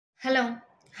Hello,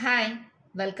 hi,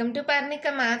 welcome to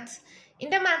Parnika Maths. In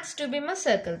the Maths-2B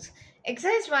circles.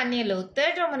 Exercise-1 లో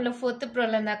third రోమన్లో fourth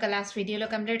problem దాకా last వీడియోలో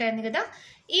complete అయింది కదా.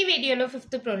 ఈ వీడియోలో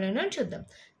ఫిఫ్త్ ప్రాబ్లం చూద్దాం.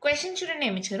 క్వశ్చన్ చూడండి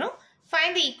ఏమి ఇచ్చారో.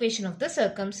 Find the equation of the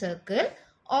circle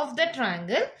of the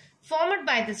triangle formed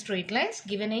by the straight lines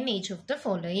given in each of the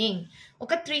following.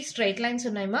 ఒక 3 straight lines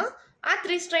ఉన్నాయమ్మా. ఆ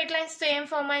 3 straight lines తో ఏం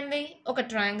ఫామ్ అయింది? ఒక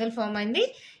ట్రయాంగిల్ ఫామ్ అయింది.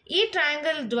 ఈ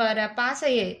ట్రయాంగిల్ ద్వారా పాస్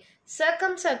అయ్యే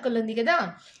సర్కిల్ ఉంది కదా,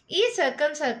 ఈ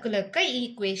సర్కిల్ యొక్క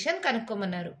ఈక్వేషన్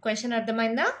కనుక్కోమన్నారు. క్వశ్చన్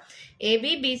అర్థమైందా?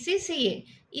 ఏబిబిసిసిఏ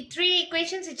ఈ 3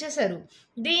 ఈక్వేషన్స్ ఇచ్చేసారు.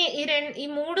 ఈ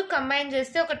 3 కంబైన్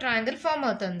చేస్తే ఒక ట్రయాంగిల్ ఫామ్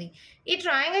అవుతుంది. ఈ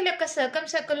ట్రయాంగిల్ యొక్క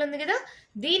సర్కిల్ ఉంది కదా,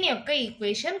 దీని యొక్క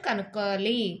ఈక్వేషన్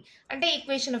కనుక్కోవాలి. అంటే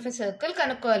ఈక్వేషన్ ఆఫ్ ఎ సర్కిల్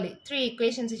కనుక్కోవాలి 3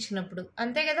 ఈక్వేషన్స్ ఇచ్చినప్పుడు,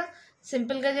 అంతే కదా.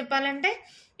 సింపుల్గా చెప్పాలంటే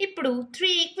ఇప్పుడు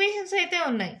 3 ఈక్వేషన్స్ అయితే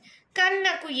ఉన్నాయి, కానీ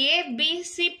నాకు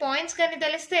ఏబిసి పాయింట్స్ కానీ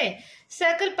తెలిస్తే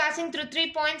సర్కిల్ పాసింగ్ త్రూ 3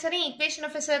 పాయింట్స్ అని ఈక్వేషన్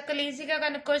ఆఫ్ ఎ సర్కిల్ ఈజీగా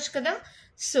కనుక్కోవచ్చు కదా.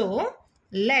 So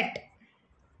let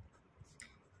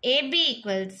AB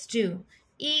equals to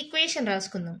ఈ equation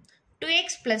రాసుకుందాం. 2x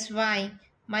plus y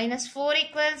minus 4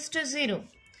 equals to 0.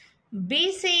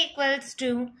 BC equals to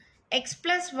x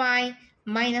plus y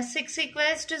minus 6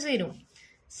 equals to 0.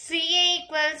 CA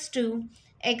equals to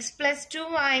x plus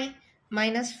 2y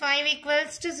minus 5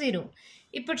 equals to 0.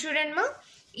 ఇప్పుడు చూడండి మా,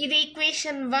 ఇది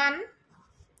equation 1,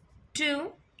 2,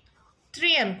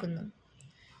 3 అనుకుందాం.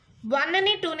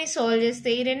 1ని 2ని solve చేస్తే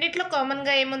ఈ రెండిట్లో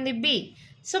కామన్గా ఏముంది? B.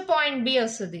 సో పాయింట్ బి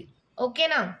వస్తుంది.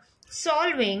 ఓకేనా?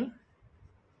 సాల్వింగ్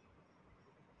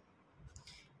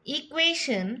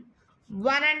ఈక్వేషన్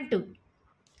 1 and 2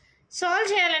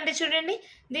 సాల్వ్ చేయాలంటే చూడండి,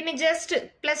 దీన్ని just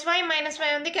plus y minus y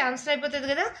ఉంది, క్యాన్సిల్ అయిపోతుంది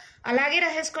కదా. అలాగే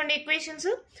రాసేసుకోండి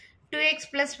equations. 2x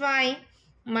plus y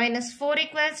minus 4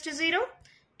 equals to 0.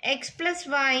 x plus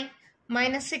y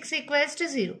minus 6 equals to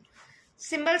 0.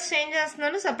 Symbols change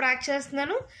చేస్తున్నాను, సబ్ట్రాక్ట్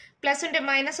చేస్తున్నాను. ప్లస్ ఉంటే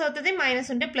మైనస్ అవుతుంది, మైనస్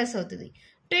ఉంటే ప్లస్ అవుతుంది.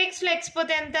 2xలో x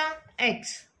పోతే ఎంత? x.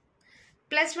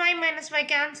 Plus y minus y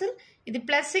cancel. ఇది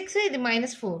ప్లస్ 6, ఇది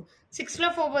మైనస్ 4. 6లో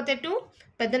 4 పోతే 2,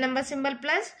 పెద్ద number symbol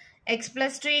plus. x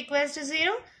plus 2 equals to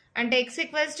 0. అంటే x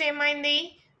ఈక్వల్స్ టు ఏమైంది?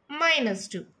 మైనస్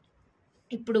 2.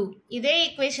 ఇప్పుడు ఇదే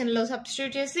ఈక్వేషన్లో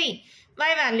సబ్స్టిట్యూట్ చేసి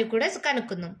y వాల్యూ కూడా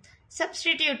కనుక్కుందాం.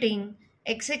 Substituting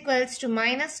x equals to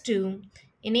minus 2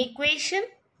 in equation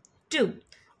 2.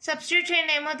 Substitute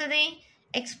చేయండి, ఏమవుతుంది?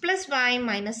 x plus y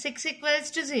minus 6 equals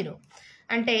to 0.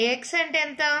 అంటే x అంటే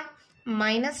ఎంత?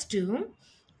 Minus 2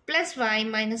 plus y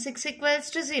minus 6 equals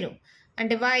to 0.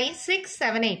 అంటే y 6,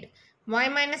 7, 8. y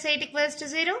minus 8 equals to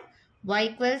 0. y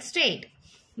equals to 8.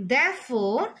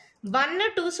 therefore 1,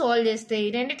 2 solve చేస్తే ఈ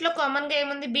రెండిట్లో కామన్గా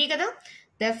ఏముంది? b కదా.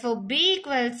 therefore b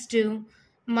equals to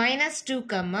minus 2,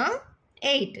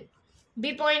 8.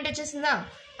 b point వచ్చేసిందా?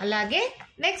 అలాగే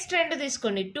నెక్స్ట్ రెండు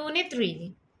తీసుకోండి, 2ని 3ని.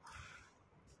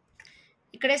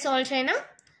 ఇక్కడే సాల్వ్ చేయనా?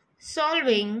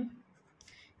 సాల్వింగ్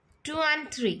 2 and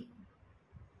 3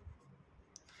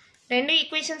 రెండు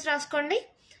ఈక్వేషన్స్ రాసుకోండి.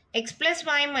 x plus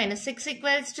y minus 6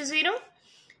 equals to 0.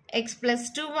 x plus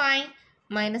 2y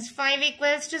minus 5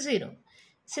 equals to 0.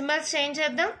 Symbols change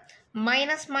చేద్దాం.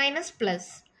 Minus minus plus.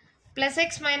 Plus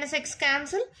x minus x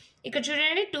cancel. ఇక్కడ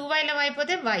చూడండి, 2yలో y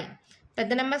పోతే y,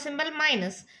 పెద్ద నెంబర్ సింబల్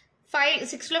మైనస్.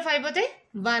 6లో 5 పోతే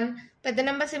 1, పెద్ద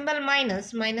number symbol minus.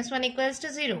 Minus 1 equals to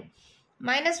 0.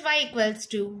 Minus y equals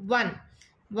to 1.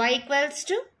 y equals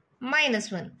to minus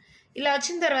 1. ఇలా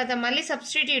వచ్చిన తర్వాత మళ్ళీ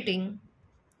substituting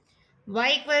y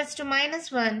equals to minus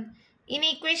 1 in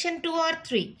equation 2 or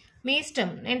 3. మీ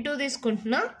ఇష్టం, నేను 2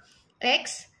 తీసుకుంటున్నా. x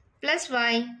plus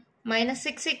y minus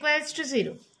 6 equals to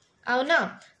 0. అవునా?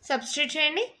 సబ్స్టిట్యూట్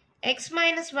చేయండి. x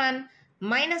minus 1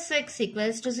 minus 6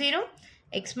 equals to 0.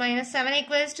 x minus 7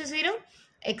 equals to 0.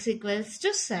 x equals to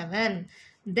 7.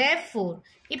 therefore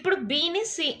ఇప్పుడు bని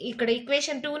c, ఇక్కడ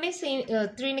ఈక్వేషన్ 2ని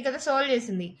 3ని కదా సాల్వ్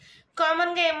చేసింది,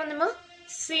 కామన్గా ఏముంది?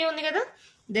 c ఉంది కదా.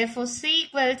 therefore c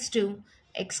equals to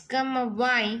x,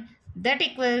 y that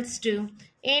equals to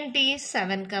ఏంటి?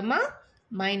 7,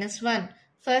 మైనస్ 1.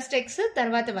 ఫస్ట్ x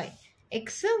తర్వాత y, x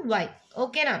y.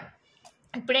 ఓకేనా?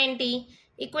 ఇప్పుడేంటి?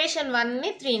 ఈక్వేషన్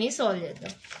 1ని 3ని సాల్వ్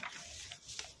చేద్దాం.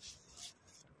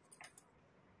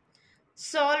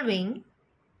 సాల్వింగ్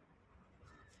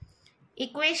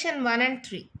ఈక్వేషన్ 1 and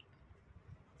 3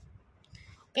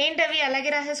 ఏంటవి? అలాగే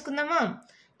రాసేసుకుందామా?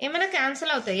 ఏమైనా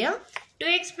క్యాన్సిల్ అవుతాయా?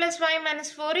 2x ప్లస్ y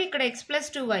మైనస్ 4, ఇక్కడ x ప్లస్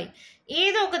 2y.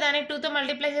 ఏదో ఒకదాన్ని 2తో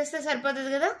మల్టిప్లై చేస్తే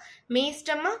సరిపోతుంది కదా. మీ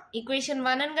ఇష్టమ్మా. ఈక్వేషన్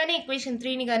 1ని కానీ ఈక్వేషన్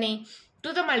 3ని కానీ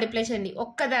 2తో మల్టిప్లై చేయండి.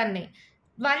 ఒక్కదాన్ని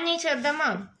 1ని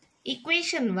చేద్దామా?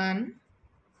 ఈక్వేషన్ 1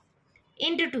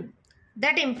 ఇంటూ 2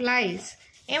 దట్ ఇంప్లైస్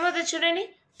ఏమవుతుంది చూడండి.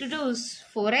 2 2s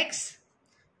 4x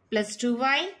plus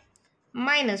 2y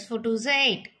minus 4 2s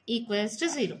 8 equals to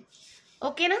 0.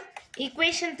 ఓకేనా.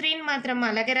 ఈక్వేషన్ 3ని మాత్రం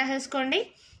అలాగే రాసేసుకోండి.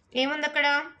 ఏముంది అక్కడ,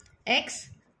 x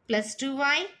plus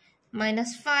 2y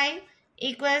minus 5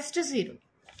 equals to 0.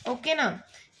 ఓకేనా.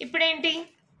 ఇప్పుడేంటి,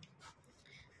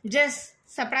 జస్ట్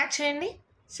సబ్ట్రాక్ట్ చేయండి,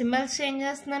 సింబల్స్ చేంజ్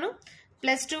చేస్తున్నాను.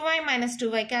 Plus 2y minus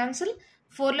 2y cancel,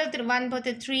 4లో 1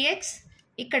 పోతే 3x,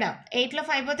 ఇక్కడ 8లో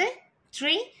 5 పోతే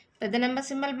 3, పెద్ద number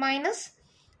symbol minus,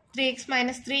 3x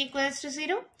minus 3 equals to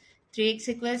 0, 3x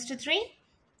equals to 3,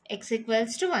 x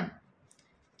equals to 1.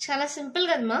 చాలా సింపుల్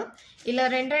కదమ్మా. ఇలా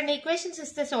రెండు ఈక్వేషన్స్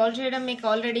ఇస్తే సాల్వ్ చేయడం మీకు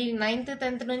ఆల్రెడీ 9th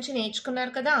 10th నుంచి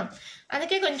నేర్చుకున్నారు కదా,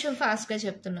 అందుకే కొంచెం ఫాస్ట్గా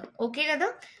చెప్తున్నా. ఓకే కదా.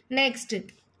 Next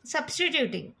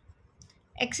substituting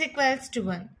x equals to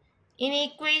 1 in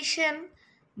equation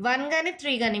 1 కానీ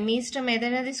 3 కానీ మీ ఇష్టం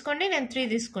ఏదైనా తీసుకోండి, నేను 3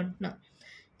 తీసుకుంటున్నా.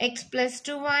 x plus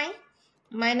 2y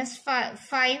minus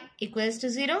 5 equals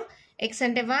to 0, x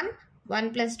అంటే 1,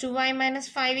 1 plus 2y minus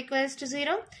 5 equals to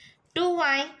 0,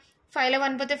 2y 5లో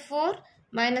 1 పోతే 4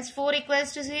 minus 4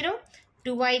 equals to 0,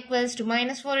 2y equals to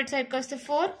minus 4 ఇటు సైడ్కి వస్తే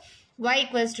 4, y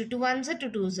equals to 2 1s 2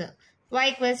 2s, y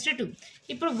equals to 2.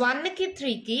 ఇప్పుడు 1కి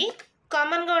 3కి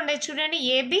కామన్గా ఉండేది చూడండి,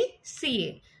 ABCA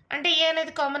అంటే ఏ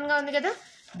అనేది కామన్గా ఉంది కదా.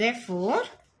 దేర్ఫోర్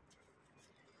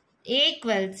A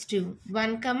ఈక్వల్స్ టు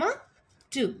 1,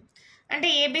 2 అంటే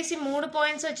ABC 3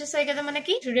 పాయింట్స్ వచ్చేసాయి కదా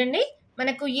మనకి. చూడండి,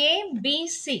 మనకు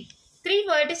ABC 3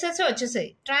 వర్టిసెస్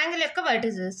వచ్చేసాయి, ట్రయాంగిల్ యొక్క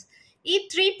వర్టిసెస్. ఈ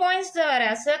 3 పాయింట్స్ ద్వారా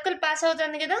సర్కిల్ పాస్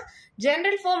అవుతుంది కదా.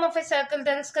 General form of a circle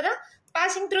తెలుసు కదా,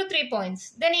 passing through 3 points.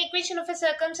 Then equation of a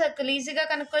circle ఈజీగా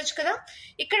కనుక్కోవచ్చు కదా.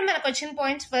 ఇక్కడ మనకు వచ్చిన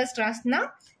పాయింట్స్ ఫస్ట్ రాస్తున్నా.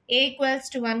 A equals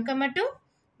to 1, 2,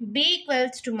 B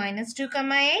equals to minus 2,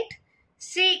 8,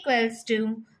 C equals to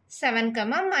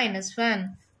 7, minus 1.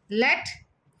 Let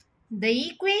the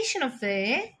equation of a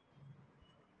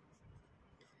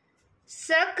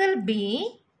circle B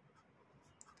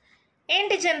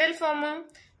ఏంటి general form,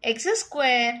 x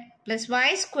square plus y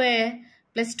square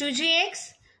plus 2gx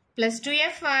plus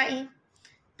 2fy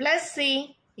plus c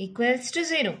equals to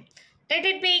 0. Let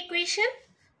it be equation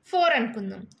 4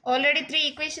 అనుకుందాం. Already 3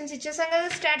 equations ఇచ్చేసాం కదా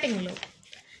స్టార్టింగ్లో,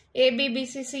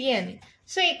 ABBCC అని.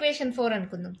 So equation 4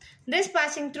 అనుకుందాం. This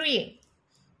passing through A.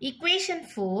 Equation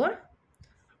 4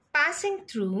 passing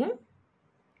through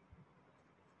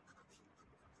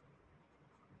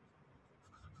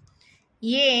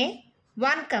A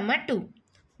 1, 2.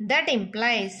 That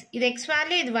implies ఇది x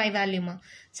value, ఇది y వాల్యూమా.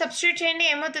 Substitute చేయండి,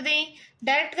 ఏమవుతుంది,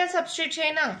 డైరెక్ట్గా సబ్స్టిట్యూట్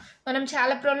చేయనా. మనం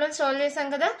చాలా ప్రాబ్లమ్స్ సాల్వ్ చేసాం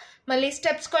కదా, మళ్ళీ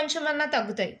స్టెప్స్ కొంచెం అన్నా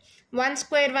తగ్గుతాయి. 1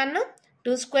 square 1,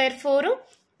 2 square 4,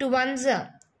 2 1s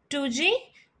 2g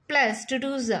plus 2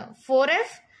 2s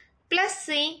 4f plus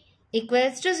c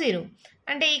equals to 0.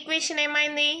 అంటే ఈక్వేషన్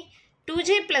ఏమైంది, 2g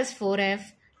plus 4f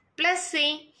plus c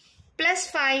plus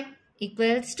 5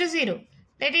 equals to 0.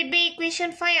 Let it be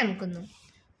equation 5 అనుకుందాం.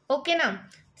 ఓకేనా.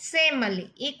 సేమ్ మళ్ళీ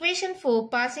equation 4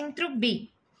 passing through B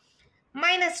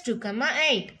minus 2,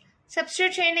 8.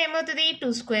 Substitute చేయండి, ఏమవుతుంది, 2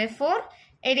 square 4,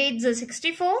 8 8s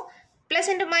 64 plus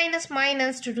into minus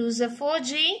minus 2 2s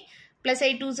 4g plus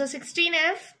 8 2s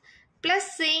 16f plus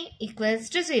c equals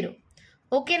to 0.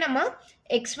 ఓకేనమ్మా.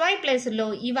 XY ప్లేస్లో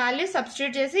ఈ value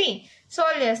substitute చేసి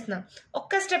solve చేస్తున్నాం.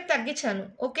 ఒక్క స్టెప్ తగ్గించాను.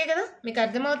 ఓకే కదా, మీకు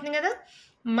అర్థమవుతుంది కదా.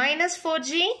 Minus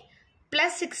 4g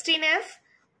plus 16f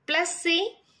plus c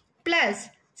plus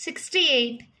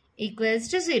 68 equals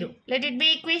to 0. Let it be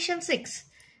equation 6.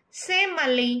 Same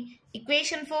మళ్ళీ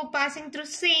equation 4 passing through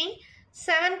C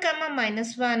 7,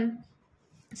 minus 1,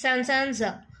 7 7s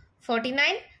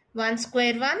 49, 1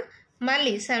 square 1,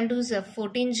 మళ్ళీ 7 2s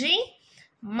 14g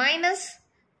minus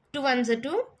 2 1s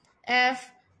 2 f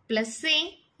plus c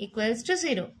equals to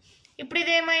 0. ఇప్పుడు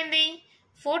ఇదేమైంది,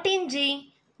 14g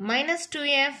minus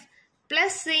 2f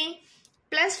plus c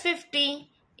plus 50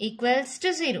 equals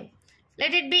to 0.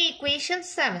 Let it be equation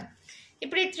 7.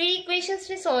 ఇప్పుడు ఈ 3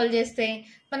 ఈక్వేషన్స్ని solve చేస్తే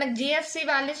మనకు GFC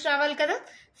values రావాలి కదా.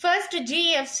 First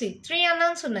GFC 3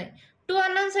 అన్నౌన్స్ ఉన్నాయి, 2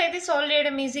 అన్నౌన్స్ అయితే సాల్వ్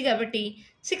చేయడం ఈజీ కాబట్టి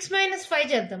 6 మైనస్ 5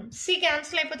 చేద్దాం. C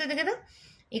క్యాన్సిల్ అయిపోతుంది కదా.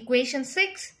 Equation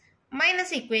 6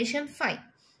 minus equation 5.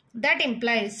 That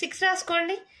implies 6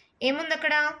 రాసుకోండి, ఏముంది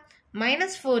అక్కడ,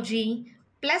 minus 4g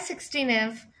plus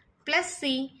 16f plus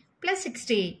c plus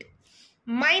 68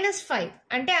 minus 5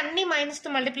 అంటే అన్ని మైనస్తో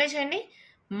మల్టిప్లై చేయండి.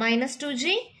 Minus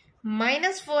 2g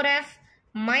minus 4f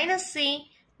minus c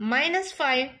minus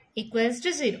 5 equals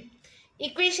to 0.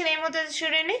 Equation ఏమవుతుంది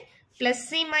చూడండి, plus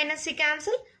c minus c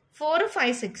cancel, 4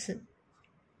 5 6,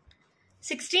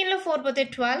 16లో 4 పోతే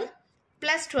 12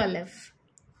 ప్లస్ 12f,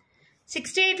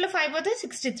 68లో 5 పోతే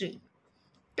 63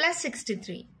 ప్లస్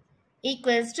 63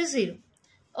 ఈక్వల్స్ టు 0.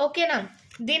 ఓకేనా.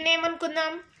 దీన్ని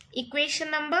ఏమనుకుందాం,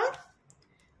 ఈక్వేషన్ నంబర్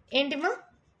ఏంటిమా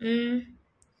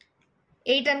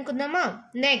 8 అనుకుందామా.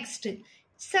 నెక్స్ట్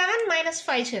 7 మైనస్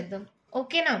 5 చేద్దాం.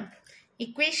 ఓకేనా.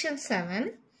 equation 7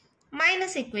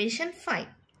 minus equation 5.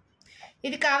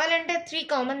 ఇది కావాలంటే 3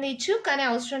 కామన్ తీయచ్చు, కానీ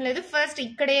అవసరం లేదు. ఫస్ట్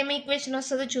ఇక్కడ ఏమి ఈక్వేషన్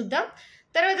వస్తుందో చూద్దాం,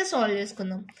 తర్వాత సాల్వ్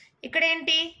చేసుకుందాం. ఇక్కడ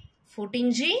ఏంటి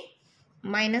 14g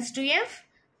minus 2f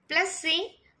plus c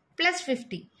plus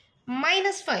 50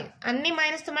 minus 5 అన్ని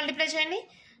మైనస్తో మల్టిప్లై చేయండి.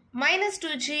 minus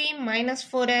 2g minus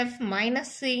 4f minus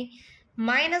c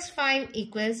minus 5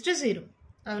 equals to 0.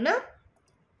 అవునా?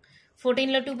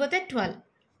 14లో 2 పోతే 12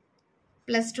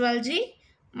 plus 12g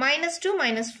minus 2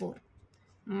 minus 4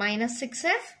 minus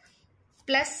 6f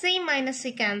plus c minus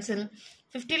c cancel.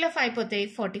 50లో 5 పోతే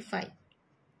 45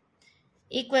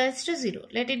 equals to 0.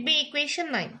 Let it be equation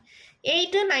 9.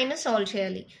 8 9 solve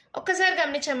చేయాలి. ఒక్కసారి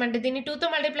గమనించామంటే దీన్ని 2తో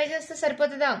multiply చేస్తే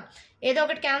సరిపోతుందా? ఏదో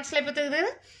ఒకటి క్యాన్సిల్ అయిపోతుంది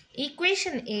కదా.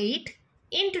 ఈక్వేషన్ 8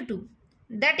 into 2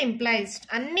 దట్ ఇంప్లైస్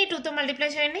అన్ని 2తో మల్టిప్లై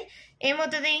చేయండి.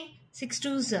 ఏమవుతుంది 6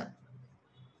 2s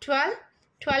 12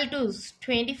 12 2s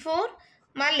 24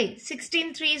 మళ్ళీ 16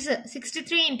 3s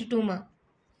 63 into 2 మా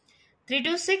 3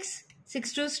 2 6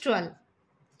 6 2s 12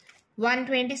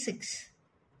 126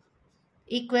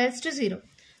 ఈక్వల్స్ టు 0.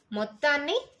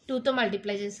 మొత్తాన్ని 2తో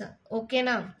మల్టిప్లై చేసా.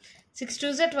 ఓకేనా? 6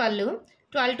 2s 12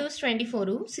 12 2s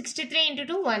 24 63 into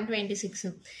 2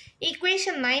 126.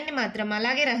 ఈక్వేషన్ 9ని మాత్రం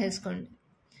అలాగే రాసేసుకోండి.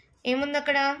 ఏముంది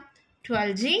అక్కడ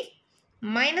 12g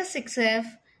minus 6f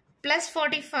plus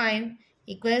 45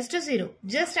 equals to 0.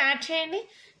 Just add చేయండి.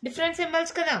 డిఫరెంట్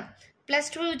సింబల్స్ కదా. Plus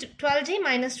 12g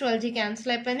minus 12g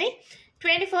cancel అయిపోయింది.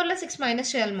 24లో 6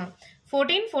 మైనస్ చేయాలమ్మా.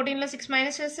 14లో 6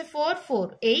 మైనస్ చేస్తే 4 4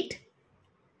 8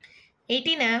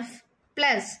 18f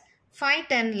plus 5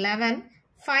 10 11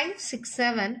 5 6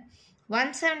 7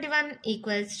 171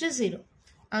 equals to 0.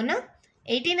 అవునా?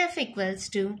 18f equals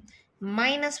to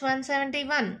minus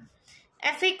 171.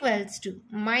 f equals to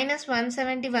minus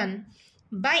 171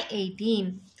 by 18.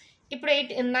 ఇప్పుడు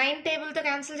 9 టేబుల్తో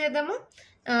క్యాన్సిల్ చేద్దాము.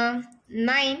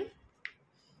 9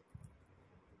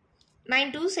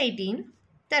 2s 18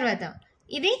 తర్వాత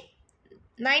ఇది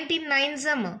 19 9s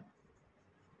అమ్మా.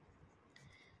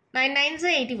 9 9s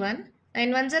 81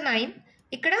 9 1s 9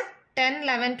 ఇక్కడ 10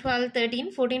 11 12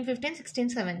 13 14 15 16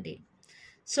 17.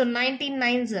 So 19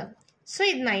 9s. సో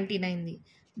ఇది 99.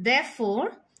 Therefore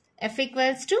f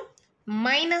equals to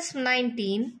minus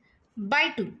 19 by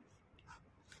 2.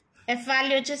 f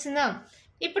value వచ్చేసిందా?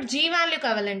 ఇప్పుడు g వాల్యూ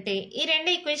కావాలంటే ఈ రెండు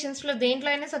ఈక్వేషన్స్లో దేంట్లో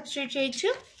అయినా సబ్స్టిట్యూట్ చేయొచ్చు.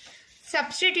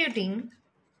 Substituting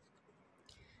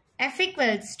f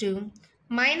equals to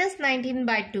minus 19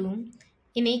 by 2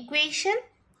 in equation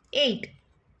 8.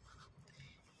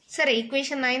 సరే,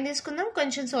 ఈక్వేషన్ 9 తీసుకుందాం,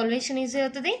 కొంచెం సాల్వేషన్ ఈజీ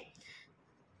అవుతుంది.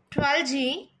 12g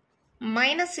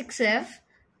minus 6f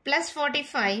plus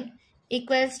 45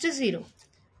 equals to 0.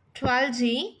 12g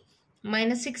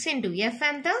minus 6 into f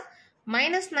ఎంత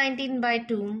minus 19 by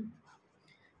 2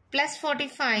 plus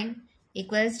 45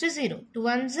 equals to 0. 2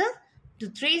 1s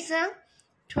 2 3s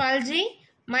 12g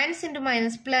minus into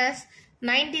minus plus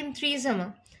 19 3s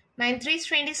 9 3s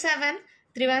 27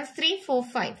 3 1s 3 4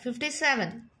 5 57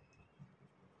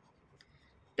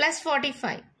 plus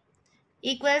 45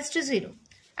 equals to 0.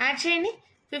 Add చేయండి.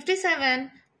 57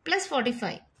 plus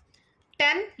 45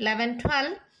 10 11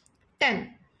 12 10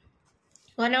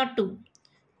 102.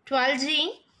 12g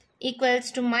equals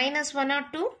to minus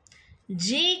 102. g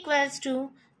equals to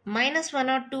minus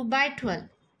 102 by 12.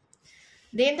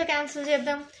 దేంతో cancel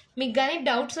చేద్దాం? మీకు కానీ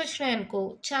doubts వచ్చినాయి అనుకో,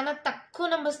 చాలా తక్కువ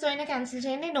నెంబర్స్తో అయినా క్యాన్సిల్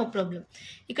చేయండి, నో ప్రాబ్లం.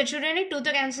 ఇక్కడ చూడండి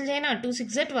 2తో క్యాన్సిల్ చేయనా. 2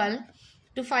 6 12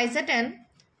 2 5 10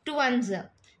 2 1s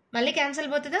మళ్ళీ క్యాన్సిల్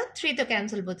పోతుందా? 3తో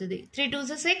క్యాన్సిల్ పోతుంది. 3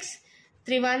 2s 6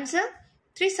 3 1s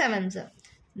 3 7s.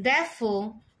 Therefore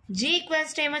g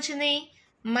equals to ఏమొచ్చింది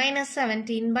minus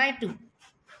 17 by 2.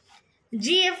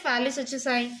 gf వాల్యూస్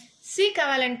వచ్చేసాయి. c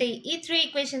కావాలంటే ఈ 3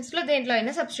 ఈక్వేషన్స్లో దేంట్లో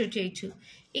అయినా సబ్స్టిట్యూట్ చేయొచ్చు.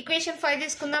 ఈక్వేషన్ 5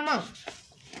 తీసుకుందామా.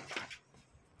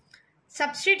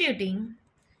 Substituting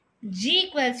g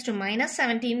equals to minus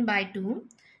 17 by 2,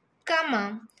 comma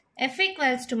f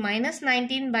equals to minus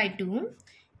 19 by 2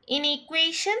 in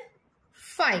equation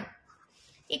 5.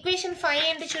 Equation 5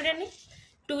 ఏంటి చూడండి.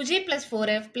 2g plus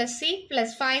 4f plus c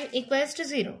plus 5 equals to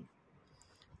 0.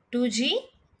 2g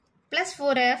plus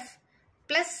 4f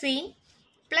plus c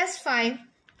plus 5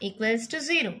 equals to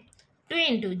 0. 2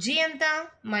 into g ఎంత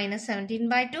minus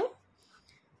 17 by 2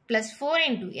 plus 4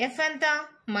 into f ఎంత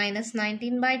minus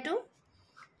 19 by 2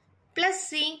 plus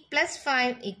c plus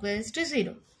 5 equals to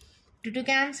 0. 2 to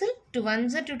cancel, 2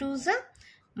 1s 2 2s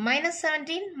minus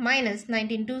 17 minus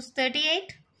 19 2s 38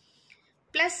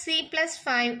 plus c plus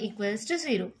 5 equals to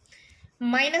 0.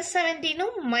 Minus 17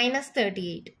 minus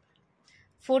 38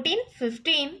 14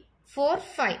 15 4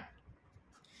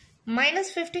 5 minus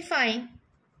 55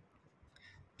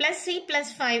 plus c plus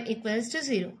 5 equals to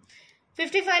 0.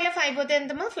 55లో 5 పోతే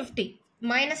ఎంతమా 50.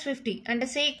 -50 అంటే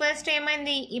c equals to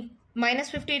ఏమైంది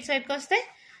 -50 ఇటు సైడ్కి వస్తే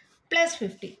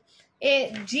 +50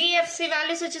 GFC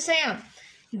values వచ్చేసాయా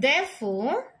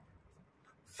therefore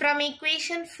from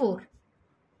equation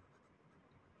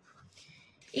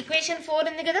 4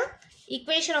 ఉంది కదా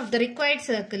equation of the required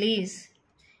circle is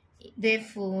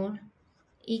therefore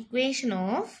equation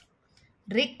of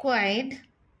required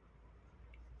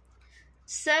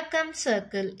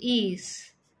circumcircle is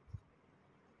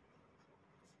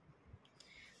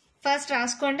first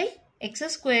రాసుకోండి x²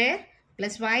 +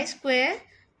 y²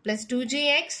 +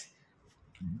 2gx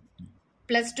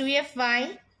 + 2fy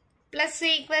 + c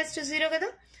 = 0 కదా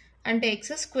అంటే x²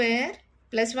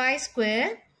 + y²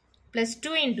 +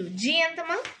 2 into g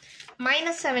ఎంతమా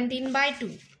 -17/2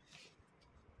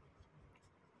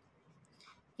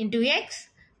 into x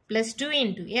 + 2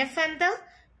 into f ఎంత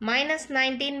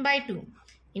 -19/2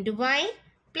 into y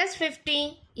 + 50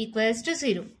 =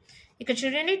 0 ఇక్కడ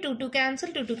చూడండి 2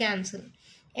 cancel 2 cancel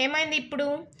ఏమైంది ఇప్పుడు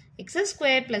x²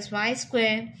 + y²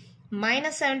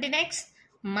 -17x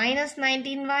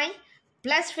 -19y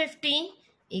 + 50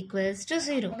 =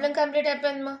 0 problem complete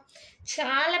అయిపోయిందమ్మా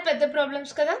చాలా పెద్ద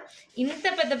ప్రాబ్లమ్స్ కదా ఇంత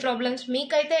పెద్ద ప్రాబ్లమ్స్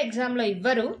మీకైతే ఎగ్జామ్లో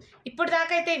ఇవ్వరు ఇప్పుడు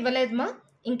దాకా అయితే ఇవ్వలేదమ్మా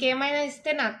ఇంకేమైనా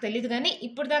ఇస్తే నాకు తెలియదు కానీ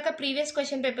ఇప్పుడు దాకా ప్రీవియస్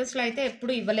క్వశ్చన్ పేపర్స్లో అయితే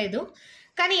ఎప్పుడు ఇవ్వలేదు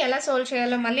కానీ ఎలా సాల్వ్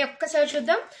చేయాలో మళ్ళీ ఒక్కసారి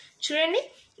చూద్దాం చూడండి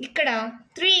ఇక్కడ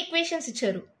 3 ఈక్వేషన్స్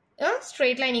ఇచ్చారు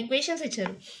స్ట్రైట్ లైన్ ఈక్వేషన్స్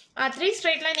ఇచ్చారు ఆ 3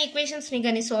 స్ట్రైట్ లైన్ ఈక్వేషన్స్ని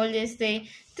కానీ సాల్వ్ చేస్తే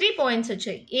 3 పాయింట్స్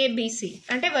వచ్చాయి ABC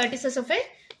అంటే వర్టిసెస్ ఆఫ్ ఏ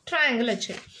ట్రయాంగిల్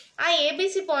వచ్చాయి ఆ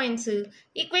ABC points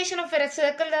equation of a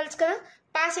circle తెలుసు కదా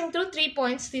పాసింగ్ త్రూ 3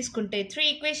 పాయింట్స్ తీసుకుంటే 3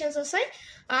 ఈక్వేషన్స్ వస్తాయి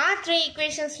ఆ 3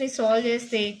 ఈక్వేషన్స్ని సాల్వ్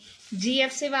చేస్తే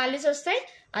GFC వాల్యూస్ వస్తాయి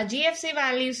ఆ GFC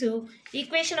values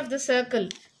equation of the circle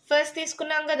first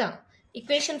తీసుకున్నాం కదా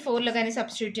ఈక్వేషన్ 4లో కానీ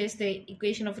సబ్స్టిట్యూట్ చేస్తే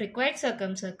ఈక్వేషన్ ఆఫ్ రిక్వైర్డ్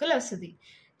సర్కిల్ వస్తుంది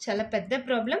చాలా పెద్ద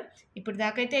ప్రాబ్లం ఇప్పుడు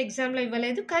దాకైతే ఎగ్జామ్లో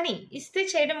ఇవ్వలేదు కానీ ఇస్తే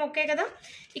చేయడం ఓకే కదా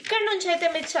ఇక్కడ నుంచి అయితే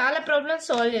మీరు చాలా ప్రాబ్లమ్స్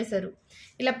సాల్వ్ చేశారు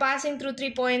ఇలా పాసింగ్ త్రూ 3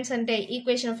 పాయింట్స్ అంటే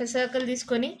ఈక్వేషన్ ఆఫ్ ఎ సర్కిల్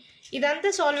తీసుకొని ఇదంతా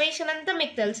సాల్వేషన్ అంతా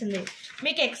మీకు తెలిసిందే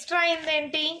మీకు ఎక్స్ట్రా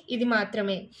అయిందేంటి ఇది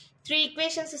మాత్రమే 3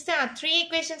 ఈక్వేషన్స్ ఇస్తే ఆ 3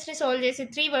 ఈక్వేషన్స్ని సాల్వ్ చేసి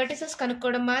 3 వర్టిసెస్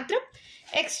కనుక్కోవడం మాత్రం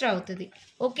ఎక్స్ట్రా అవుతుంది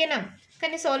ఓకేనా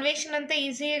కానీ సాల్వేషన్ అంతా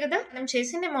ఈజీయే కదా మనం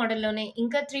చేసిన మోడల్లోనే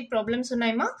ఇంకా 3 ప్రాబ్లమ్స్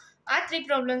ఉన్నాయమ్మా ఆ 3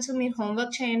 ప్రాబ్లమ్స్ మీరు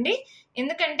హోంవర్క్ చేయండి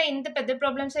ఎందుకంటే ఇంత పెద్ద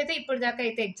ప్రాబ్లమ్స్ అయితే ఇప్పుడు దాకా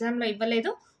అయితే ఎగ్జామ్లో ఇవ్వలేదు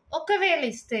ఒకవేళ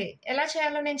ఇస్తే ఎలా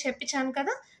చేయాలో నేను చెప్పించాను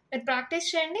కదా మీరు ప్రాక్టీస్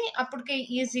చేయండి అప్పటికి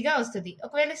ఈజీగా వస్తుంది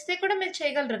ఒకవేళ ఇస్తే కూడా మీరు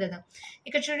చేయగలరు కదా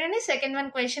ఇక్కడ చూడండి సెకండ్ వన్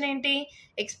క్వశ్చన్ ఏంటి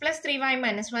x + 3y -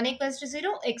 1 =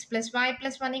 0 x + y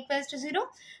 + 1 = 0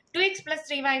 2x +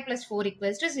 3y + 4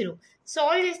 = 0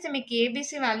 solve చేస్తే మీకు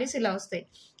ABC వాల్యూస్ ఇలా వస్తాయి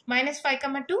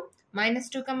 -5, 2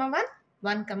 -2,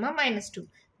 1 -2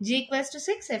 g =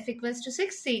 6 f =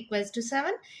 6 c =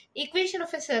 7 equation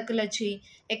of a circle వచ్చి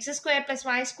x² +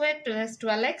 y² +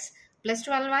 12x +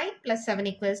 12y +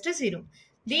 7 = 0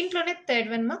 దీంట్లోనే థర్డ్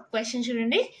వన్ మా క్వశ్చన్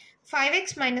చూడండి 5x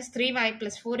 - 3y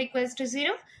 + 4 =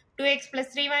 0 2x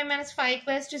 + 3y - 5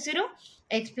 = 0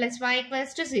 x + y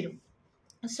 = 0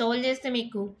 solve చేస్తే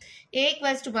మీకు a =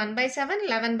 1/7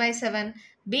 11/7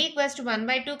 b =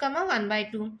 1/2,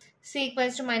 1/2 c =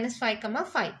 -5,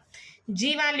 5 g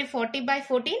value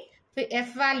 40/14 f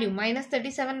value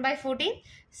 -37/14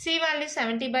 c value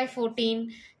 70/14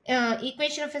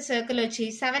 equation of a circle వచ్చి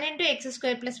 7 × x²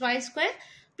 + y²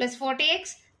 + 40x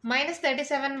 -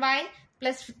 37y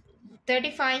 +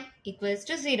 35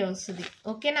 = 0 వస్తుంది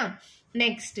ఓకేనా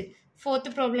next fourth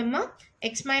problem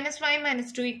x - y -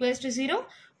 2 = 0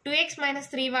 2x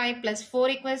 - 3y +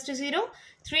 4 = 0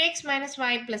 3x -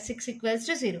 y + 6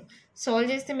 = 0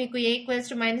 solve చేస్తే మీకు a =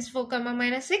 -4,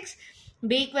 -6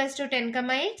 b = 10,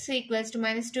 8 c =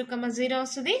 -2, 0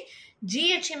 వస్తుంది g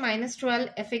వచ్చి -12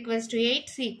 f = 8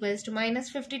 c =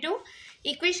 -52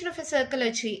 equation of a circle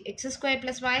వచ్చి x²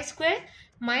 + y²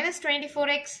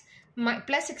 -24x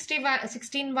 +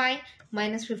 16y -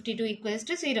 52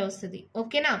 = 0 వస్తుంది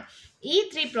ఓకేనా ఈ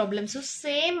 3 ప్రాబ్లమ్స్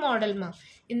సేమ్ మోడల్ మా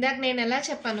ఇందాక నేను ఎలా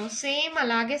చెప్పాను సేమ్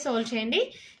అలాగే సాల్వ్ చేయండి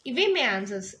ఇవి మీ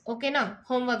ఆన్సర్స్ ఓకేనా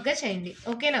హోంవర్క్గా చేయండి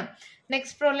ఓకేనా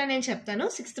నెక్స్ట్ ప్రాబ్లం నేను చెప్తాను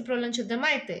 6th ప్రాబ్లం చూద్దామా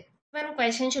అయితే మనం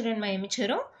క్వశ్చన్ చూడండి మా ఏమి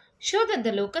ఇచ్చారు show that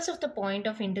the locus of the point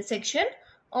of intersection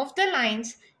of the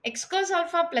lines x cos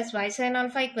alpha + y sin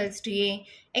alpha = a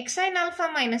x sin alpha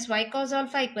 - y cos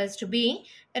alpha = b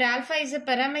where alpha is a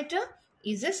parameter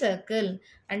is a circle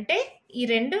అంటే ఈ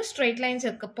రెండు straight lines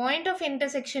యొక్క point of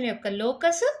intersection యొక్క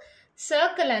locus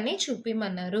circle అని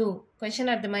చూపిమన్నారు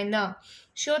question అర్థమైందా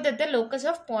show that the locus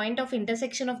of point of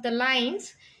intersection of the lines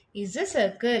is a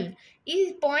circle ఈ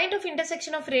point of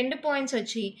intersection of రెండు points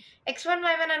వచ్చి x1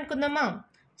 y1 అనుకుందామా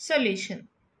solution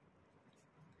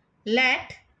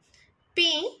let p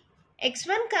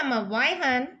x1,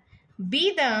 y1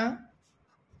 be the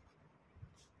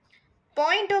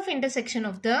point of intersection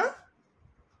of the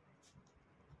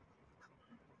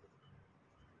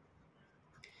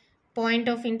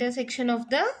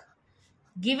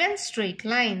given straight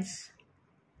lines.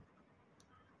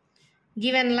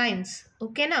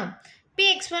 ఓకేనా?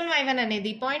 px1 y1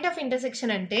 అనేది point of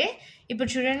intersection అంటే ఇప్పుడు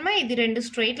చూడండి మా, ఇది రెండు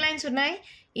స్ట్రైట్ లైన్స్ ఉన్నాయి.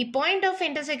 ఈ పాయింట్ ఆఫ్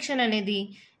ఇంటర్సెక్షన్ అనేది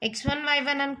x1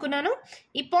 y1 అనుకున్నాను.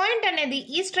 ఈ పాయింట్ అనేది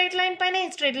ఈ స్ట్రైట్ లైన్ పైన ఈ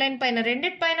స్ట్రైట్ లైన్ పైన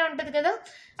రెండిటి పైన ఉంటుంది కదా.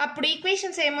 అప్పుడు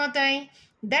ఈక్వేషన్స్ ఏమవుతాయి?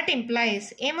 That implies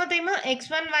ఏమవుతాయేమో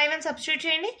x1 y1 substitute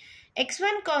చేయండి.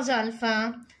 x1 cos alpha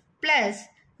plus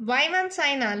y1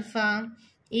 sin alpha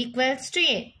equals to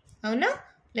a. అవునా?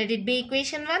 Let it be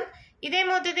equation 1.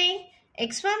 ఇదేమవుతుంది?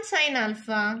 x1 sin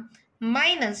alpha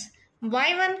minus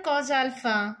y1 cos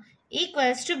alpha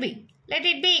equals to b. Let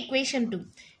it be equation 2.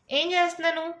 ఏం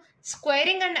చేస్తున్నాను?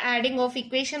 Squaring and adding of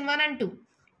equation 1 and 2.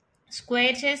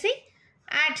 Square చేసి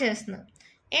add చేస్తున్నాను.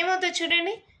 ఏమవుతుంది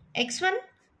చూడండి, x1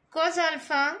 cos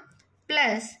alpha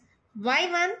plus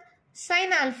y1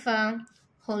 sin alpha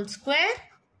whole square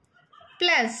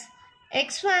plus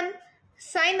x1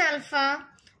 sin alpha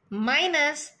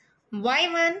minus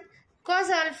y1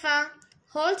 cos alpha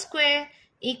whole square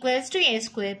equals to a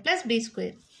square plus b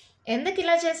square. ఎందుకు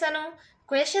ఇలా చేశాను?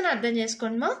 Question అర్థం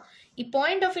చేసుకోండి మా. ఈ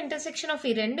పాయింట్ ఆఫ్ ఇంటర్సెక్షన్ ఆఫ్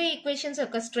ఈ రెండు equations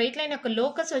యొక్క స్ట్రైట్ లైన్ యొక్క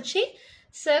లోకస్ వచ్చి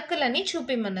సర్కిల్ అని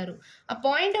చూపిమన్నారు. ఆ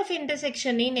పాయింట్ ఆఫ్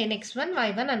ఇంటర్సెక్షన్ని నేను x1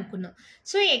 y1 అనుకున్నా.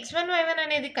 సో ఈ x1 y1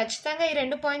 అనేది ఖచ్చితంగా ఈ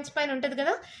రెండు పాయింట్స్ పైన ఉంటుంది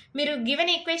కదా. మీరు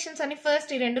గివెన్ ఈక్వేషన్స్ అని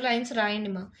ఫస్ట్ ఈ రెండు లైన్స్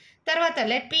రాయండి మా. తర్వాత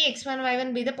let P x1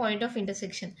 y1 be the point of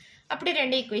intersection. అప్పుడు ఈ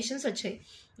రెండు ఈక్వేషన్స్ వచ్చాయి.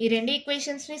 ఈ రెండు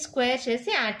ఈక్వేషన్స్ని స్క్వేర్ చేసి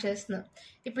యాడ్ చేస్తున్నాం.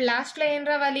 ఇప్పుడు లాస్ట్లో ఏం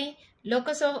రావాలి?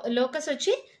 లోకస్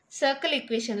వచ్చి సర్కిల్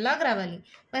ఈక్వేషన్ లాగా రావాలి.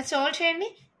 మరి సాల్వ్ చేయండి.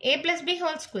 a plus B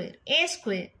whole square, a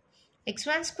square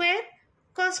x1 square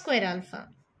cos square alpha,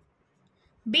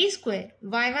 b square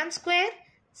y1 square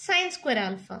sin square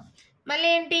alpha, మళ్ళీ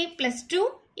ఏంటి plus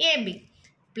 2ab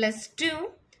plus 2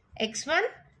 x1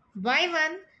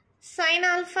 y1 sin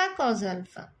alpha cos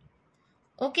alpha.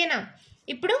 ఓకేనా?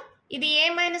 ఇప్పుడు ఇది a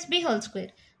minus B whole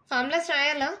square. Formulas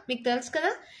రాయాలా? మీకు తెలుసు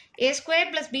కదా. ఏ square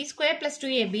plus B square plus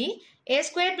 2ab, ఏ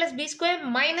square plus B square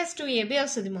minus 2ab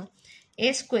వస్తుంది మా. ఏ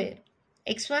square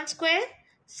x1 square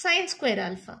sin square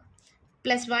alpha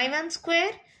plus y1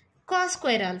 square cos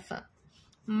square alpha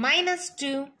minus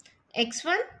 2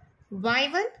 x1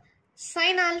 y1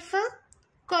 sin alpha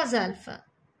cos alpha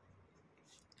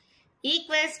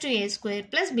equals to a square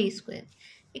plus b square.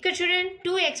 ఇక్కడ చూడండి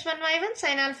 2x1 y1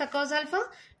 sin alpha cos alpha,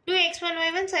 2x1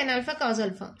 y1 sin alpha cos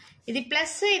alpha. ఇది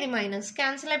plus ఇది minus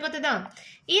cancel అయిపోతుందా?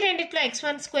 ఈ రెండిట్లో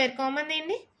x1 square common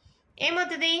తీయండి.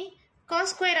 ఏమవుతుంది? cos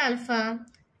square alpha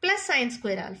plus sin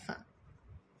square alpha.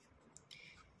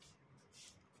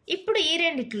 ఇప్పుడు ఈ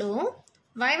రెండిట్లో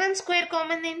y1 స్క్వేర్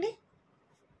కామన్ తీయండి.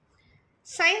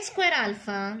 sin square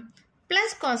alpha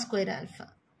plus cos square alpha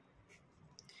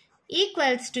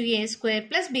equals to a square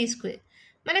plus b square.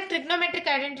 మనకు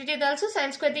ట్రిగ్నోమెట్రిక్ ఐడెంటిటీ తెలుసు. sin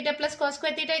square theta plus cos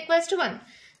square theta equals to 1.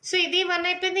 So ఇది 1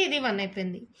 అయిపోయింది, ఇది 1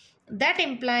 అయిపోయింది. That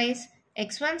implies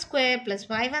x1 square plus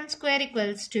y1 square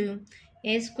equals to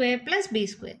a square plus b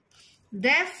square.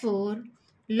 Therefore,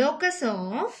 locus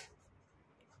of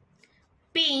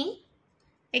P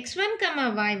x1 comma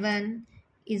y1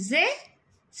 is a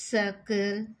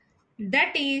circle.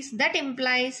 That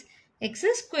implies x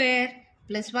square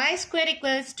plus y square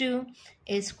equals to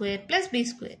a square plus b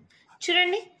square.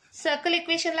 చూడండి, circle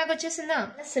equation లాగా వచ్చేసిందా?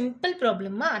 Simple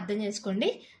problem మా, అర్థం చేసుకోండి.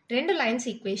 రెండు lines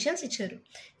equations ఇచ్చారు.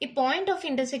 ఈ point of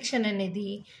intersection అనేది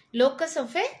లోకస్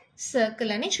ఆఫ్ ఏ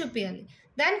సర్కిల్ అని చూపించాలి.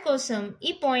 దానికోసం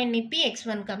ఈ పాయింట్ని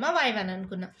px1 y1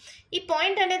 అనుకున్నా. ఈ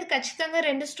పాయింట్ అనేది ఖచ్చితంగా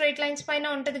రెండు స్ట్రైట్ లైన్స్ పైన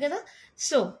ఉంటుంది కదా.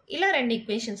 సో ఇలా రెండు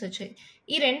ఈక్వేషన్స్ వచ్చాయి.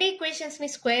 ఈ రెండు ఈక్వేషన్స్ని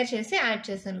స్క్వేర్ చేసి యాడ్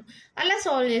చేశాను. అలా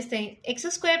సాల్వ్ చేస్తే x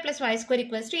square plus y square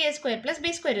equals to a square plus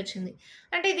b square వచ్చింది.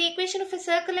 అంటే ఇది ఈక్వేషన్ ఆఫ్ ఎ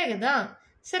సర్కిలే కదా.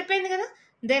 సరిపోయింది కదా.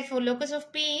 Therefore, locus of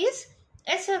P is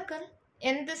a circle.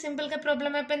 ఎంత సింపుల్గా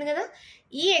ప్రాబ్లం అయిపోయింది కదా.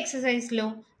 ఈ ఎక్సర్సైజ్లో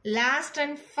లాస్ట్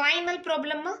అండ్ ఫైనల్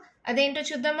ప్రాబ్లమ్మా, అదేంటో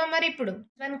చూద్దామా. మరి ఇప్పుడు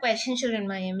వన్ క్వశ్చన్ చూడండి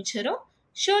మా, ఏమి ఇచ్చారో.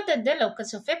 Show that the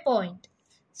locus of a point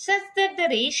such that the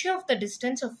ratio of the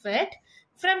distance of it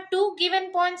from two given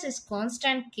points is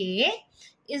constant k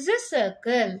is a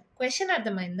circle. Question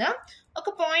అర్థమైందా? ఒక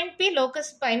పాయింట్ పి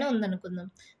లోకస్ పైన ఉందనుకుందాం.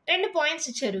 రెండు points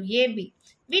ఇచ్చారు AB.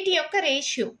 వీటి యొక్క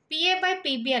ratio PA by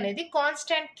PB అనేది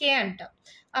constant K అంట.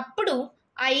 అప్పుడు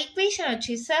ఆ ఈక్వేషన్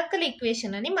వచ్చి సర్కిల్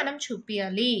ఈక్వేషన్ అని మనం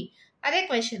చూపించాలి. అదే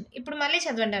క్వశ్చన్. ఇప్పుడు మళ్ళీ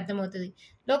చదవండి, అర్థమవుతుంది.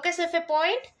 Locus of a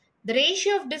point, the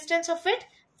ratio of distance of it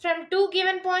from two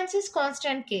given points is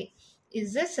constant K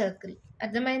is a circle.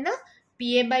 అర్థమైందా?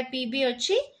 PA బై PB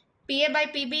వచ్చి PA by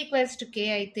PB equals to K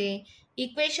అయితే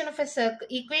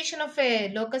ఈక్వేషన్ ఆఫ్ ఏ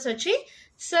లోకస్ వచ్చి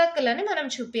circle అని మనం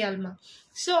చూపించాలమ్మా.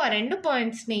 So ఆ 2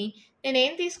 పాయింట్స్ని నేను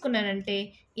ఏం తీసుకున్నానంటే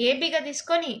ఏబిగా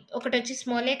తీసుకొని ఒకటి వచ్చి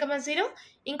స్మాల్ a,0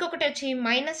 ఇంకొకటి వచ్చి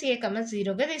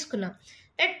 -a,0గా తీసుకున్నాం.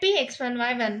 Let Px1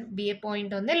 y1 be a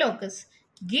point on the locus.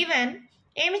 Given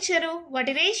ఏమిచ్చారు,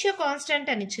 వాటి రేషియో కాన్స్టెంట్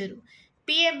అని ఇచ్చారు.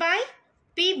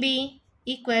 PA/PB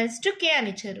ఈక్వల్స్ టు K అని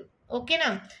ఇచ్చారు. ఓకేనా,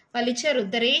 వాళ్ళు ఇచ్చారు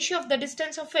the ratio of the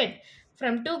distance of it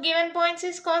from 2 given points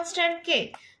is constant K.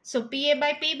 So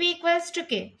PA/PB equals to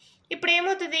K. ఇప్పుడు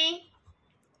ఏమవుతుంది,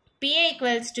 PA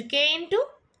equals to K into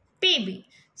PB.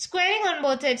 Squaring on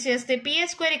both sides చేస్తే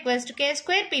PA² equals to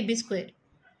K² PB².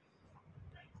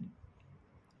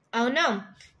 అవునా,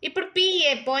 ఇప్పుడు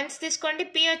PA points తీసుకోండి.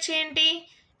 P వచ్చి ఏంటి,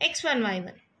 x1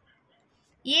 y1.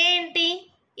 A ఏంటి,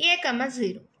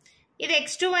 a,0. ఇది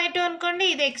x2 y2 అనుకోండి,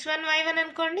 ఇది x1 y1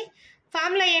 అనుకోండి.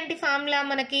 ఫార్ములా ఏంటి, ఫార్ములా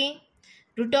మనకి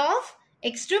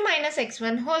 √(x2 -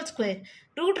 x1) whole square.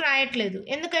 Route రాయట్లేదు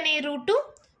ఎందుకని, √2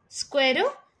 స్క్వేర్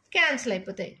క్యాన్సిల్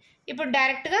అయిపోతాయి. ఇప్పుడు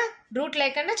డైరెక్ట్గా రూట్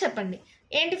లేకుండా చెప్పండి.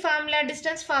 ఏంటి formula,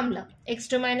 distance formula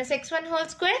x2 - x1 whole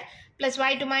square plus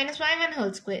y2 - y1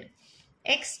 whole square.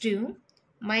 x2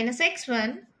 -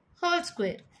 x1 whole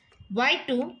square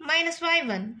y2 -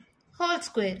 y1 whole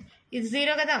square. ఇది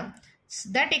 0 కదా,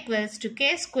 that equals to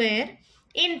K²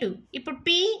 into ఇప్పుడు P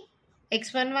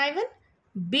x1 y1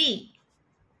 B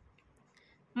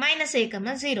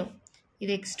 -a,0.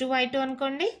 ఇది x2 y2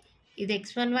 అనుకోండి, ఇది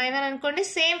x1 y1 అనుకోండి.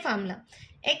 Same formula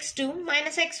x2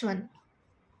 - x1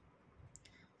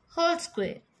 whole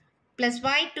square plus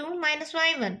y2 -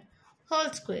 y1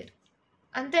 whole square.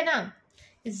 అంతేనా,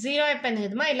 0 అయిపోయింది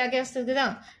కదమ్మా, ఇలాగే వస్తుంది కదా.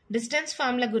 Distance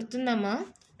formula గుర్తుందమ్మా,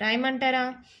 రాయమంటారా,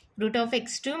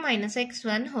 √(x2 -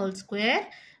 x1) whole square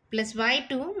plus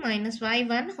y2 -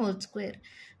 y1 whole square.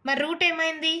 మరి రూట్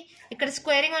ఏమైంది, ఇక్కడ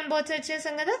స్క్వేరింగ్ ఆన్ బోత్ సైడ్స్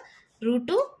చేసాం కదా,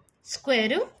 √2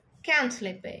 స్క్వేరు క్యాన్సిల్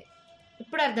అయిపోయాయి.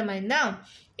 ఇప్పుడు అర్థమైందా.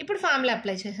 ఇప్పుడు ఫార్ములా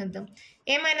అప్లై చేసేద్దాం.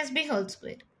 a - b whole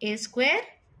square, a²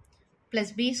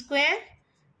 plus b²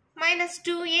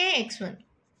 -2ax1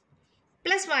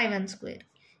 plus y1².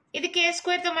 ఇది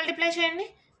K²తో మల్టిప్లై చేయండి.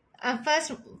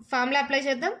 ఫస్ట్ ఫార్ములా అప్లై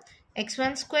చేద్దాం.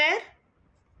 x1²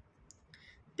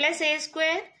 plus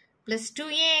a² plus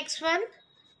 2ax1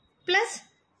 plus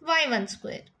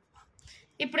y1².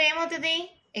 ఇప్పుడు ఏమవుతుంది,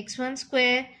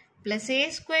 x1² plus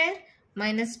a²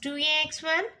 minus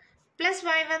 2ax1 plus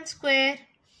y1²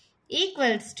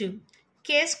 equals to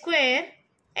K²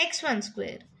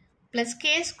 x1² plus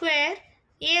K²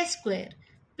 a²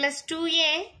 plus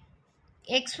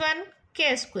 2ax1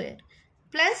 K²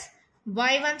 plus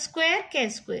y1²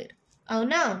 K².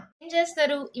 అవునా, ఏం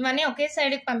చేస్తారు, ఇవన్నీ ఒకే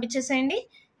సైడ్కి పంపించేసేయండి.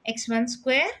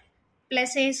 x1²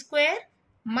 plus a²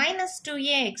 minus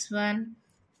 2ax1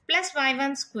 plus y1²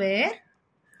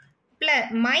 plus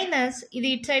minus ఇది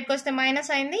ఇటు సైడ్కి వస్తే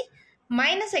మైనస్ అయింది,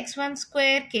 minus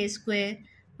x1² K²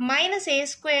 minus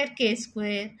a² K²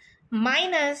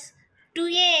 minus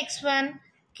 2ax1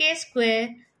 K²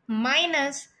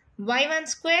 minus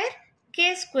y1² K²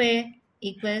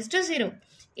 equals to 0.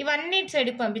 ఇవన్నీ ఇటు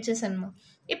సైడ్కి పంపించేసాను.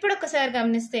 ఇప్పుడు ఒకసారి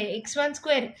గమనిస్తే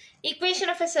x1²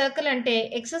 equation of a circle అంటే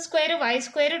x²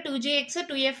 y² 2gx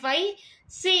 2fy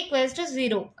c equals to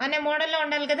 0 అనే మోడల్లో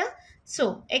ఉండాలి కదా. సో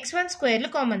x1²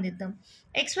 కామన్ తీద్దాం.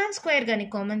 x1² కానీ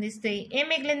కామన్ తీస్తే ఏం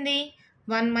మిగిలింది,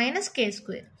 1 -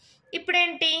 K².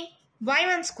 ఇప్పుడేంటి,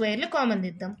 y1² కామన్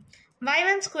తీద్దాం.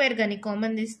 y1² కానీ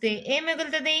కామన్ తీస్తే ఏం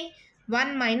మిగులుతుంది,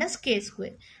 1 -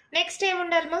 K². నెక్స్ట్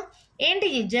ఏముండాలమ్మా, ఏంటి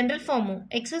general form,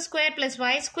 x² plus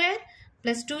y²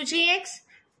 plus 2gx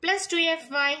plus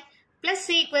 2fy plus c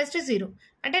equals to 0.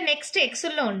 అంటే నెక్స్ట్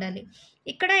ఎక్స్లో ఉండాలి.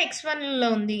 ఇక్కడ x1లో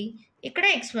ఉంది, ఇక్కడ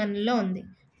x1లో ఉంది.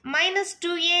 మైనస్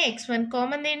 2ax1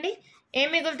 కామన్ తీయండి, ఏం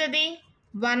మిగులుతుంది,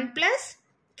 1 ప్లస్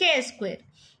K².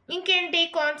 ఇంకేంటి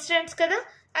కాన్స్టెంట్స్ కదా,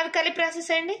 అవి కలిపి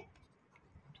రాసేసేయండి.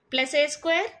 ప్లస్ a²,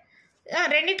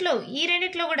 ఈ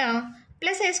రెండిట్లో కూడా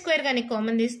ప్లస్ a² కానీ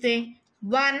కామన్ తీస్తే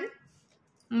 1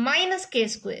 మైనస్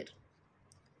K²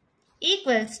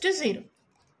 ఈక్వల్స్ టు 0.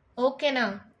 ఓకేనా,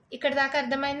 ఇక్కడ దాకా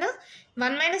అర్థమైందా.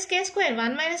 1 - K²,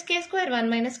 1 - K²,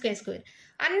 1 - K²,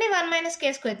 అన్ని 1 -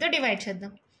 K²తో డివైడ్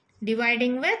చేద్దాం.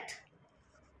 Dividing with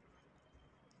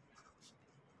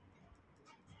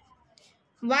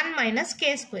 1 -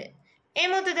 K².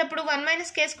 ఏమవుతుంది అప్పుడు, 1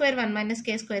 - K², 1 -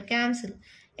 K² cancel.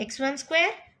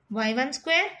 x1²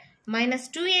 y1² minus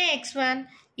 2ax1,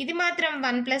 ఇది మాత్రం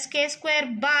 1 ప్లస్ K²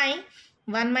 బై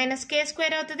 1 -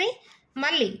 K² అవుతుంది.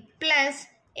 మళ్ళీ ప్లస్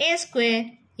a²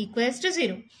 ఈక్వల్స్ టు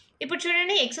 0. ఇప్పుడు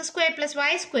చూడండి, x² ప్లస్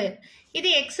y²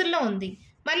 ఇది xలో ఉంది,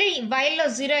 మళ్ళీ వైలో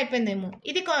 0 అయిపోయిందేమో,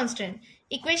 ఇది constant.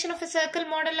 Equation of a circle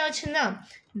మోడల్లో వచ్చిందా.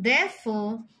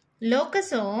 Therefore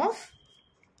locus of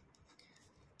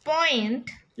point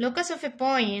locus of a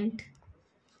point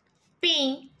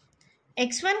P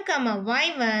x1 comma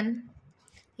y1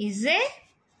 is a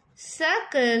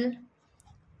circle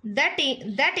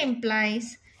that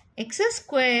implies x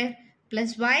square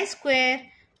plus y square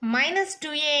minus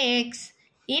 2ax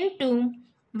into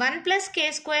 1 plus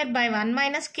k square by 1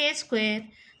 minus k square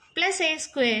plus a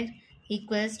square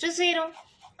equals to 0.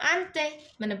 అంతే,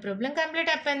 మన problem complete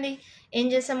అయిపోయింది. ఏం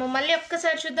చేసాము మళ్ళీ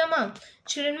ఒక్కసారి చూద్దామా?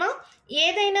 చూడమ్మా,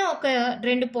 ఏదైనా ఒక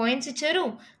 2 పాయింట్స్ ఇచ్చారు,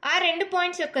 ఆ 2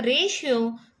 పాయింట్స్ యొక్క రేషియో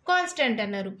కాన్స్టెంట్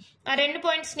అన్నారు. ఆ 2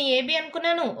 పాయింట్స్ని ఏబి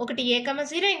అనుకున్నాను, ఒకటి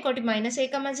a,0 ఇంకోటి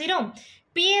 -a,0.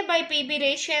 PA by PB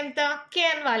ratio ఎంత? కే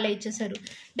అని వాళ్ళే ఇచ్చేసారు.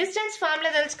 డిస్టెన్స్ ఫార్ములా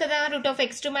తెలుసు కదా,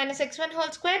 √(x2 - x1)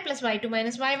 whole square plus y2 -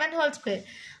 y1 whole square.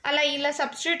 అలా ఇలా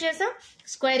సబ్స్టిట్యూట్ చేసాం,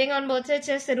 స్క్వేరింగ్ ఆన్ బోత్ సైడ్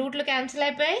చేస్తే రూట్లు క్యాన్సిల్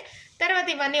అయిపోయాయి. తర్వాత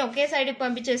ఇవన్నీ ఒకే సైడ్కి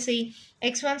పంపించేసి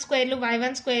x1 స్క్వేర్లు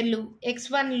y1 స్క్వేర్లు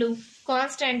x1లు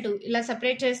కాన్స్టెంట్ ఇలా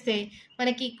సపరేట్ చేస్తే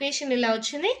మనకి ఈక్వేషన్ ఇలా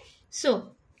వచ్చింది. సో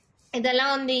ఇది ఎలా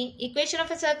ఉంది? ఈక్వేషన్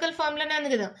ఆఫ్ ఎ సర్కిల్ ఫార్ములానే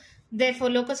ఉంది కదా.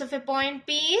 Therefore locus of a point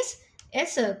P is a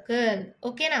circle.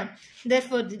 ఓకేనా?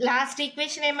 therefore లాస్ట్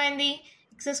ఈక్వేషన్ ఏమైంది?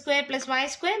 x square plus y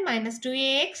square minus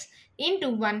 2ax into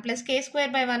 1 plus k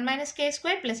square by 1 minus k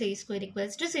square plus a square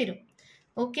equals to 0.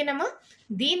 ఓకేనమ్మా,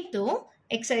 దీంతో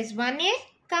exercise 1A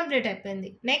complete అయిపోయింది.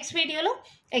 Next వీడియోలో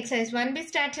exercise 1B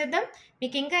start చేద్దాం.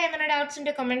 మీకు ఇంకా ఏమైనా డౌట్స్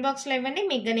ఉంటే కామెంట్ బాక్స్లో ఇవ్వండి.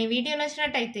 మీకు కానీ వీడియో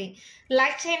నచ్చినట్టయితే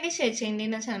లైక్ చేయండి, షేర్ చేయండి,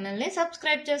 నా ఛానల్ని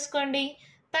సబ్స్క్రైబ్ చేసుకోండి.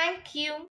 Thank you.